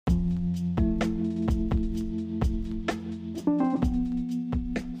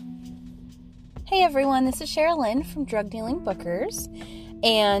Hey everyone, this is Cheryl Lynn from Drug Dealing Bookers,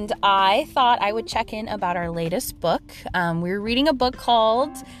 and I thought I would check in about our latest book. We're reading a book called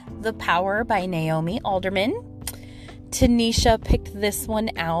The Power by Naomi Alderman. Tanisha picked this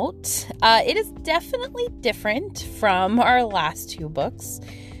one out. It is definitely different from our last two books.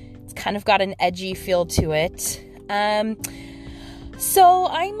 It's kind of got an edgy feel to it. So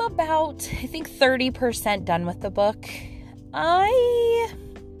I'm about, 30% done with the book.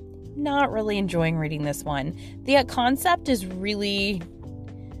 Not really enjoying reading this one. The concept is really,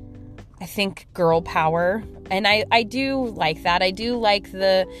 girl power. And I do like that. I do like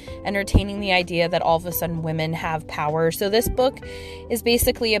the entertaining the idea that all of a sudden women have power. So this book is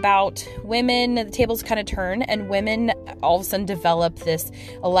basically about women, the tables kind of turn, and women all of a sudden develop this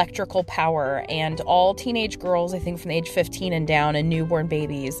electrical power. And all teenage girls, from the age 15 and down, and newborn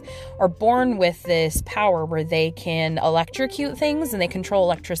babies are born with this power where they can electrocute things and they control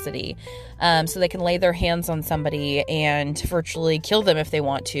electricity. So they can lay their hands on somebody and virtually kill them if they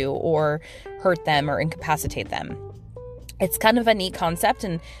want to, or hurt them or incapacitate them. It's kind of a neat concept,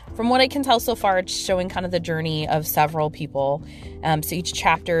 and from what I can tell so far, it's showing kind of the journey of several people. So each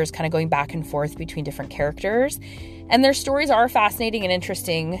chapter is kind of going back and forth between different characters, and their stories are fascinating and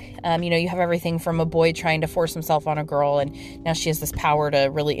interesting. You have everything from a boy trying to force himself on a girl, and now she has this power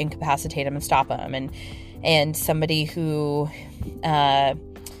to really incapacitate him and stop him, and somebody who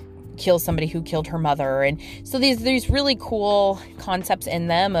kills somebody who killed her mother. And so these really cool concepts in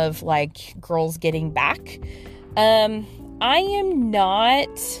them of like girls getting back. I am not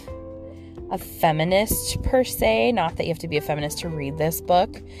a feminist per se, not that you have to be a feminist to read this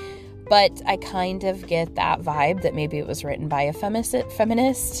book, but I kind of get that vibe that maybe it was written by a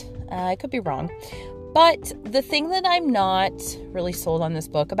feminist. I could be wrong. But the thing that I'm not really sold on this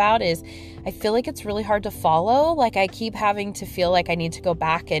book about is I feel like it's really hard to follow. Like I keep having to feel like I need to go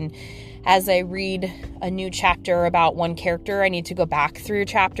back, and as I read a new chapter about one character, I need to go back through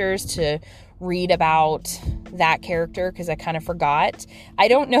chapters to read about that character because I kind of forgot. I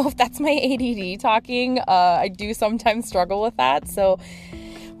don't know if that's my ADD talking. I do sometimes struggle with that. So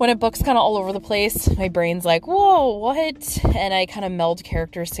when a book's kind of all over the place, my brain's like, whoa, what? And I kind of meld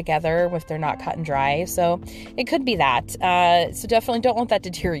characters together if they're not cut and dry. So it could be that. So definitely don't let that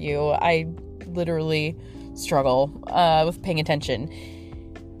deter you. I literally struggle with paying attention.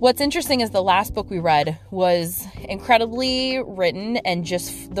 What's interesting is the last book we read was incredibly written, and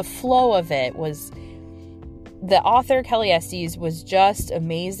just the flow of it was... The author, Kelly Estes, was just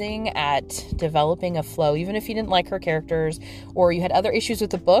amazing at developing a flow. Even if you didn't like her characters or you had other issues with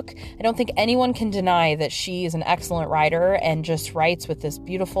the book, I don't think anyone can deny that she is an excellent writer and just writes with this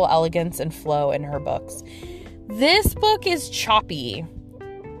beautiful elegance and flow in her books. This book is choppy.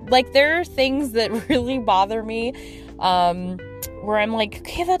 Like, there are things that really bother me, where I'm like,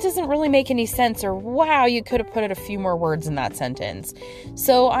 okay, that doesn't really make any sense, or wow, you could have put a few more words in that sentence.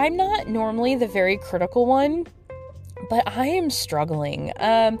 So I'm not normally the very critical one, but I am struggling.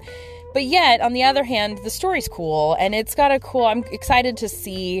 But yet, on the other hand, the story's cool, and it's got I'm excited to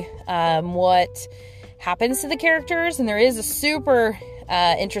see what happens to the characters, and there is a super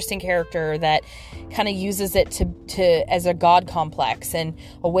interesting character that kind of uses it to as a god complex and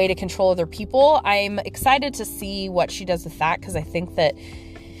a way to control other people. I'm excited to see what she does with that, because I think that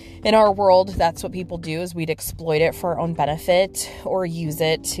in our world, that's what people do, is we'd exploit it for our own benefit or use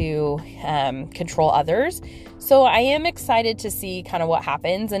it to control others. So I am excited to see kind of what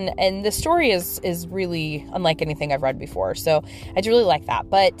happens, and the story is really unlike anything I've read before. So I do really like that,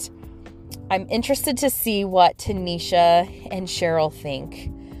 but I'm interested to see what Tanisha and Cheryl think.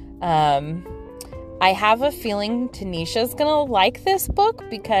 I have a feeling Tanisha's gonna like this book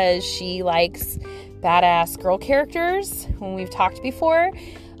because she likes badass girl characters when we've talked before.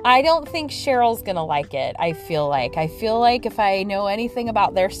 I don't think Cheryl's gonna like it. I feel like if I know anything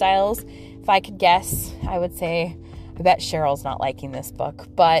about their styles, if I could guess, I would say I bet Cheryl's not liking this book,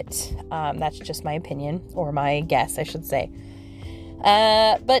 but that's just my opinion, or my guess, I should say.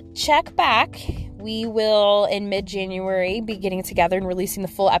 But check back. We will, in mid-January, be getting together and releasing the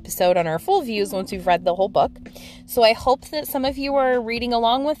full episode on our full views once we've read the whole book. So I hope that some of you are reading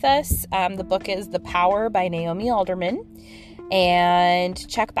along with us. The book is The Power by Naomi Alderman. And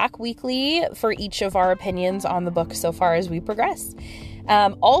check back weekly for each of our opinions on the book so far as we progress.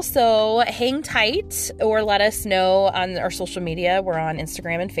 Also, hang tight, or let us know on our social media. We're on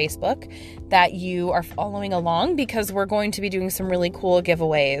Instagram and Facebook, that you are following along, because we're going to be doing some really cool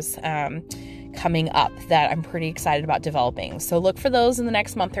giveaways coming up that I'm pretty excited about developing. So look for those in the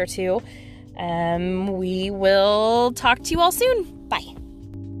next month or two. We will talk to you all soon. Bye.